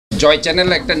জয় channel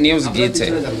একটা news দিয়েছে,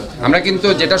 আমরা কিন্তু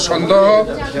যেটা সন্দেহ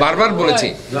বারবার বলেছি,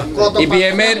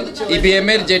 ইভিএম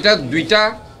এর যেটা দুইটা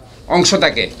অংশ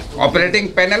থাকে, অপারেটিং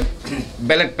প্যানেল,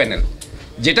 ব্যালট প্যানেল।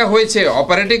 যেটা হয়েছে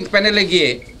অপারেটিং প্যানেলে গিয়ে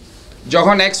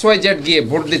যখন XYZ গিয়ে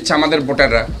ভোট দিচ্ছে, আমাদের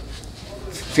ভোটাররা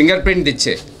ফিঙ্গারপ্রিন্ট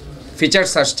দিচ্ছে,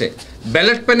 ফিচার্স আসছে,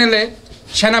 ব্যালট প্যানেলে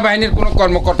সেনাবাহিনীর কোনো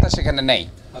কর্মকর্তা সেখানে নেই,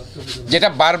 যেটা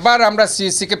বারবার আমরা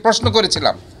সিইসিকে প্রশ্ন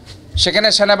করেছিলাম। সেখানে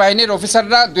সেনাবাহিনীর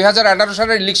অফিসাররা 2018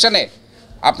 সালের ইলেকশনে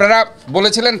আপনারা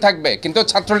বলেছিলেন থাকবে, কিন্তু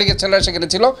ছাত্রলীগের ছেলেরা সেখানে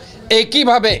ছিল।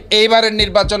 একইভাবে এইবারের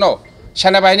নির্বাচনও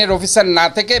সেনাবাহিনীর অফিসার না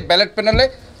থেকে ব্যালট প্যানেলে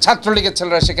ছাত্রলীগের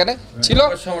ছেলেরা সেখানে ছিল,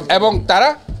 এবং তারা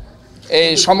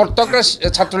এই সমর্থকরা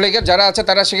ছাত্রলীগের যারা আছে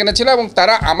তারা সেখানে ছিল, এবং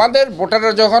তারা আমাদের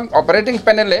ভোটাররা যখন অপারেটিং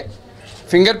প্যানেলে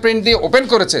ফিঙ্গারপ্রিন্ট দিয়ে ওপেন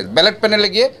করেছে, ব্যালট প্যানেলে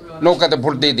গিয়ে নৌকাতে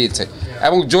ভোট দিয়ে দিয়েছে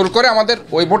এবং জোর করে আমাদের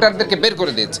ওই ভোটারদেরকে বের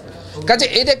করে দিয়েছে। কাজে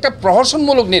এটা একটা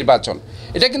প্রহসনমূলক নির্বাচন।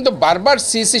 এটা কিন্তু বারবার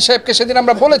সিইসি সাহেবকে সেদিন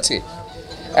আমরা বলেছি,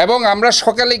 এবং আমরা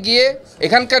সকালে গিয়ে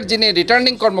এখানকার যিনি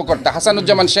রিটার্নিং কর্মকর্তা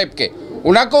হাসানুজ্জামান সাহেবকে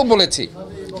ওনাকেও বলেছি।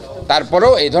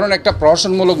 তারপরেও এই ধরনের একটা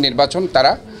প্রহসনমূলক নির্বাচন,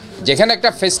 তারা যেখানে একটা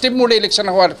ফেস্টিভ মুডে ইলেকশন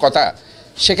হওয়ার কথা,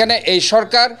 সেখানে এই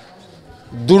সরকার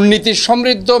দুর্নীতি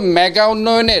সমৃদ্ধ মেগা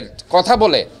উন্নয়নের কথা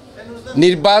বলে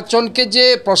নির্বাচনকে যে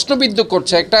প্রশ্নবিদ্ধ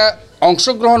করছে, একটা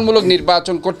অংশগ্রহণমূলক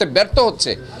নির্বাচন করতে ব্যর্থ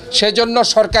হচ্ছে, সেজন্য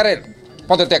সরকারের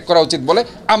পদত্যাগ করা উচিত বলে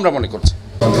আমরা মনে করছি।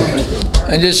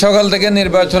 যে সকাল থেকে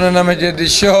নির্বাচনের নামে যে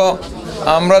দৃশ্য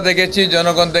আমরা দেখেছি,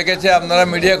 জনগণ দেখেছে, আপনারা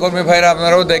মিডিয়া কর্মী ভাইরা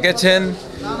আপনারাও দেখেছেন,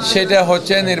 সেটা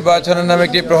হচ্ছে নির্বাচনের নামে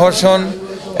একটি প্রহসন।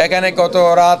 এখানে কত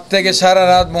রাত থেকে সারা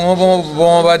রাত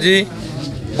বোমাবাজি,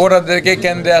 ভোটারদেরকে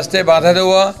কেন্দ্রে আসতে বাধা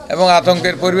দেওয়া এবং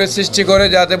আতঙ্কের পরিবেশ সৃষ্টি করে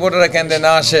যাতে ভোটাররা কেন্দ্রে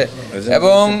না আসে,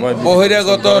 এবং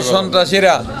বহিরাগত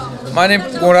সন্ত্রাসীরা মানে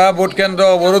ওরা ভোট কেন্দ্র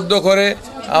অবরুদ্ধ করে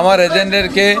আমার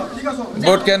এজেন্টদেরকে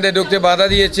ভোট কেন্দ্রে ঢুকতে বাধা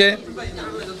দিয়েছে,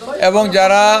 এবং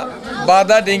যারা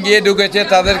বাধা ডিঙ্গিয়ে ঢুকেছে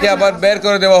তাদেরকে আবার বের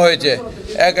করে দেওয়া হয়েছে।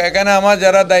 এখানে আমার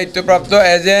যারা দায়িত্বপ্রাপ্ত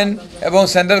এজেন্ট এবং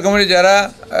সেন্ট্রাল কমিটি যারা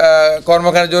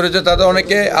কর্মকাণ্ডে জড়িত তাদের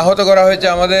অনেকে আহত করা হয়েছে।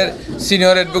 আমাদের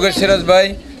সিনিয়র অ্যাডভোকেট সিরাজ ভাই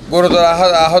গুরুতর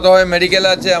আহত হয়ে মেডিকেল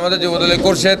আছে, আমাদের যুবদলের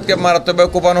কোরশেদকে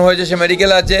মারাত্মকভাবে কোপানো হয়েছে, সে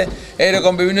মেডিকেল আছে।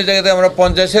 এইরকম বিভিন্ন জায়গাতে আমরা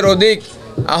 50-এর অধিক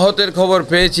আহতের খবর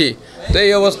পেয়েছি। তো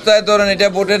এই অবস্থায় ধরেন এটা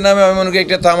ভোটের নামে আমি মনে করি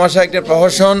একটা তামাশা, একটা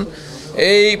প্রহসন।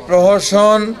 এই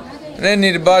প্রহসনের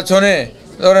নির্বাচনে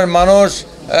ধরেন মানুষ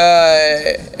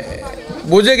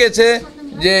বুঝে গেছে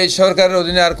যে সরকারের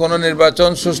অধীনে আর কোনো নির্বাচন,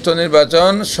 সুষ্ঠু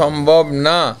নির্বাচন সম্ভব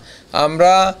না।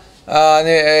 আমরা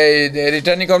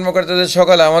রিটার্নিং কর্মকর্তাদের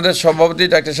সকালে আমাদের সভাপতি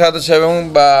ডাক্তার শাহাদ সাহেব এবং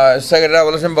সেক্রেটারি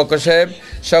আবুল হোসেন বক্কর সাহেব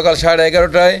সকাল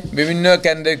 11:30টায় বিভিন্ন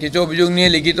কেন্দ্রের কিছু অভিযোগ নিয়ে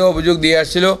লিখিত অভিযোগ দিয়ে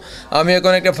আসছিল। আমি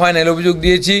এখন একটা ফাইনাল অভিযোগ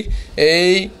দিয়েছি,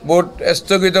 এই ভোট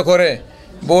স্থগিত করে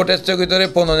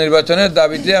পুনর্নির্বাচনের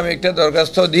দাবিতে আমি একটা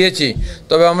দরখাস্ত দিয়েছি।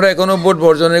 তবে আমরা এখনও ভোট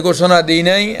বর্জনের ঘোষণা দিই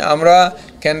নাই। আমরা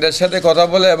কেন্দ্রের সাথে কথা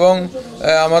বলে এবং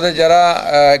আমাদের যারা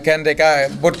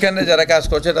ভোট কেন্দ্রে যারা কাজ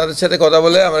করছে তাদের সাথে কথা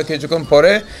বলে আমরা কিছুক্ষণ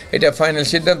পরে এটা ফাইনাল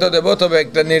সিদ্ধান্ত দেব। তবে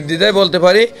একটা নির্দ্বিধায় বলতে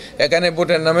পারি, এখানে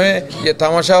ভোটের নামে যে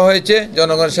তামাশা হয়েছে,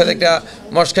 জনগণের সাথে একটা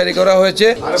মস্কারি করা হয়েছে।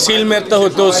 সিল মেরতে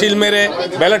হতো, সিল মেরে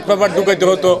ব্যালট পেপার ঢুকাইতে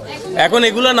হতো। এখন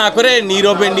এগুলো না করে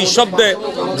নীরবে নিঃশব্দে,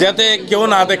 যাতে কেউ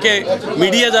না দেখে,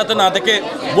 মিডিয়া যাতে না দেখে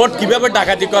ভোট কীভাবে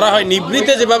ডাকাতি করা হয়,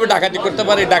 নিভৃতে যেভাবে ডাকাতি করতে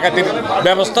পারে, ডাকাতির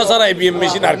ব্যবস্থা ছাড়া ইভিএম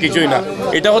মেশিন আর কিছুই না।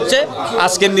 এটা হচ্ছে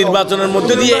আজকের নির্বাচনের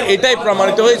মধ্যে দিয়ে এটাই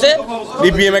প্রমাণিত হয়েছে,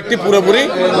 ইভিএম একটি পুরোপুরি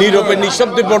নীরবে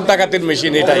নিঃশব্দে ভোট ডাকাতির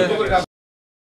মেশিন। এটাই